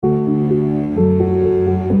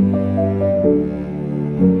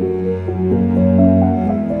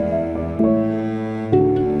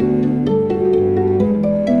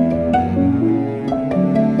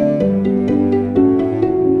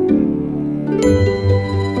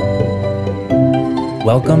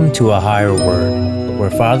Welcome to A Higher Word, where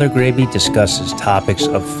Father Graby discusses topics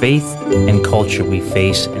of faith and culture we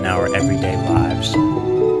face in our everyday lives.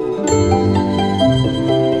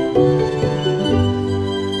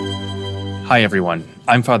 Hi everyone,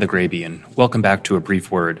 I'm Father Graby and welcome back to A Brief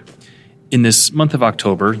Word. In this month of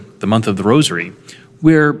October, the month of the Rosary,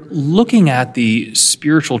 we're looking at the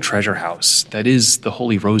spiritual treasure house that is the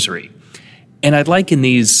Holy Rosary. And I'd like in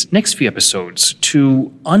these next few episodes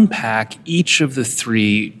to unpack each of the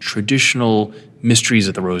three traditional mysteries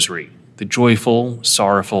of the Rosary, the joyful,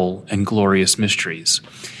 sorrowful, and glorious mysteries.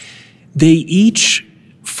 They each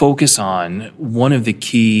focus on one of the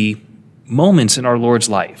key moments in our Lord's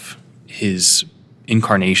life, his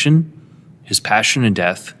incarnation, his passion and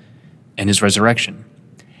death, and his resurrection.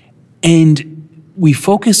 And we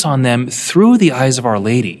focus on them through the eyes of Our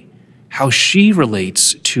Lady, how she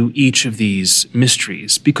relates to each of these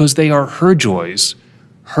mysteries, because they are her joys,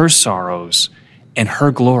 her sorrows, and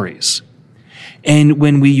her glories. And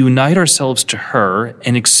when we unite ourselves to her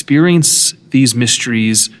and experience these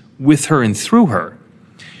mysteries with her and through her,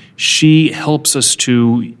 she helps us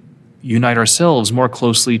to unite ourselves more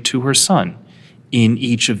closely to her Son in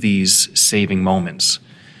each of these saving moments.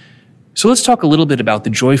 So let's talk a little bit about the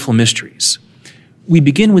joyful mysteries. We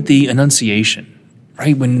begin with the Annunciation.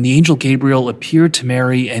 Right, when the angel Gabriel appeared to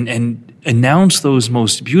Mary and announced those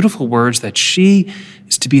most beautiful words that she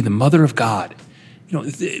is to be the mother of God.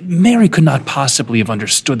 Mary could not possibly have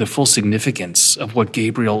understood the full significance of what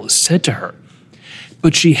Gabriel said to her.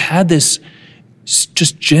 But she had this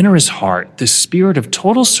just generous heart, this spirit of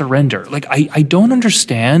total surrender. Like, I don't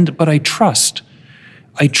understand, but I trust.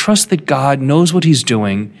 I trust that God knows what he's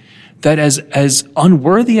doing, that as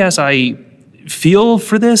unworthy as I feel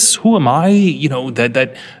for this, who am I,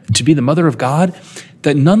 that to be the mother of God,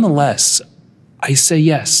 that nonetheless, I say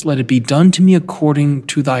yes, let it be done to me according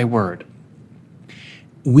to thy word.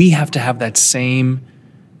 We have to have that same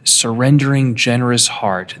surrendering, generous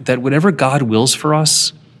heart, that whatever God wills for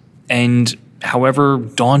us, and however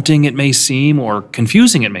daunting it may seem or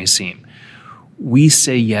confusing it may seem, we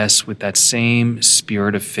say yes with that same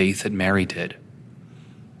spirit of faith that Mary did.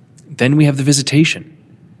 Then we have the visitation.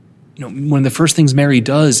 One of the first things Mary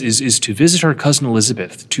does is to visit her cousin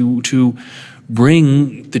Elizabeth, to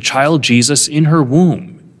bring the child Jesus in her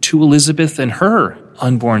womb to Elizabeth and her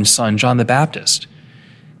unborn son, John the Baptist.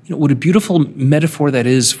 What a beautiful metaphor that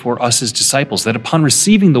is for us as disciples, that upon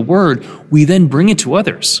receiving the word, we then bring it to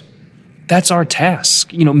others. That's our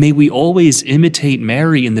task. May we always imitate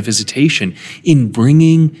Mary in the visitation, in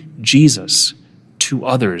bringing Jesus to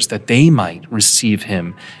others, that they might receive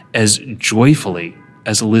him as joyfully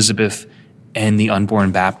as Elizabeth and the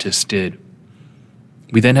unborn Baptist did.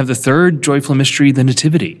 We then have the third joyful mystery, the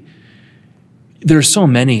Nativity. There are so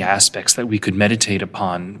many aspects that we could meditate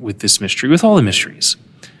upon with this mystery, with all the mysteries.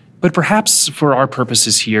 But perhaps for our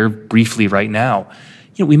purposes here, briefly right now,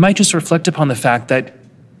 we might just reflect upon the fact that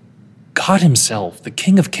God himself, the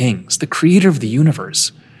King of Kings, the creator of the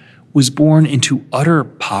universe, was born into utter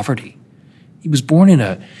poverty. He was born in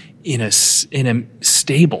a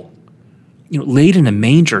stable, laid in a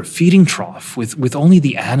manger, feeding trough with only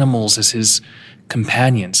the animals as his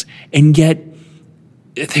companions. And yet,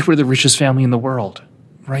 they were the richest family in the world,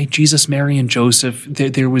 right? Jesus, Mary, and Joseph,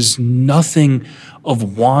 there was nothing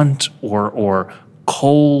of want or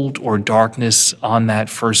cold or darkness on that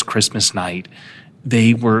first Christmas night.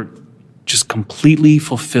 They were just completely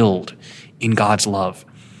fulfilled in God's love.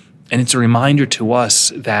 And it's a reminder to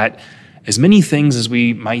us that as many things as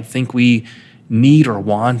we might think we need or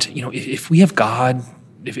want, if we have God,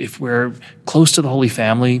 if we're close to the Holy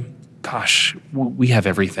Family, gosh, we have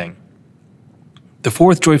everything. The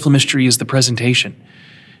fourth joyful mystery is the presentation.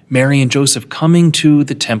 Mary and Joseph coming to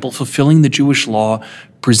the temple, fulfilling the Jewish law,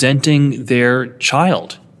 presenting their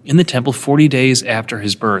child in the temple 40 days after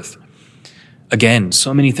his birth. Again,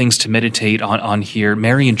 so many things to meditate on here.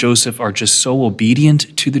 Mary and Joseph are just so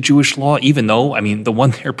obedient to the Jewish law, even though, the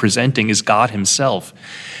one they're presenting is God himself.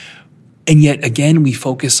 And yet, again, we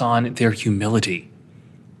focus on their humility.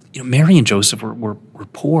 Mary and Joseph were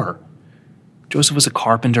poor. Joseph was a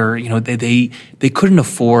carpenter. They couldn't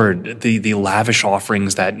afford the lavish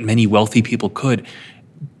offerings that many wealthy people could.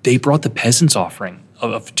 They brought the peasant's offering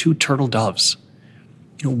of 2 turtle doves.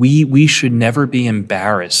 We should never be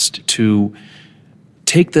embarrassed to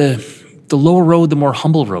take the lower road, the more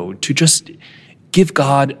humble road, to just give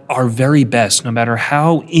God our very best, no matter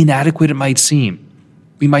how inadequate it might seem.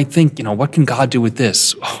 We might think, what can God do with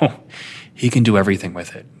this? Oh, he can do everything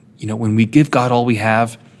with it. When we give God all we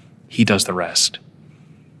have, he does the rest.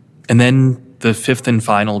 And then the fifth and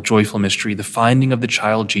final joyful mystery, the finding of the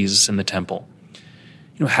child Jesus in the temple.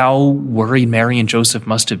 how worried Mary and Joseph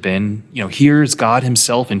must have been. Here's God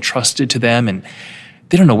himself entrusted to them, and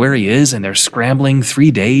they don't know where he is, and they're scrambling.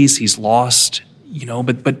 3 days, he's lost,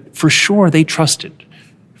 but for sure they trusted.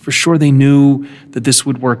 For sure they knew that this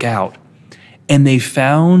would work out. And they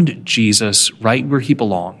found Jesus right where he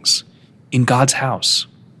belongs, in God's house,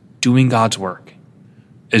 doing God's work.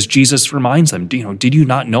 As Jesus reminds them, did you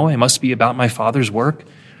not know I must be about my Father's work?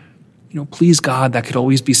 Please God, that could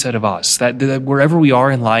always be said of us, that wherever we are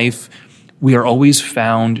in life, we are always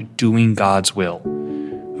found doing God's will.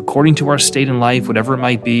 According to our state in life, whatever it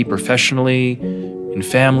might be, professionally, in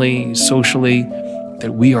family, socially,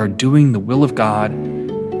 that we are doing the will of God,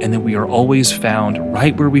 and that we are always found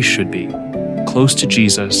right where we should be, close to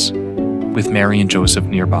Jesus, with Mary and Joseph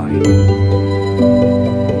nearby.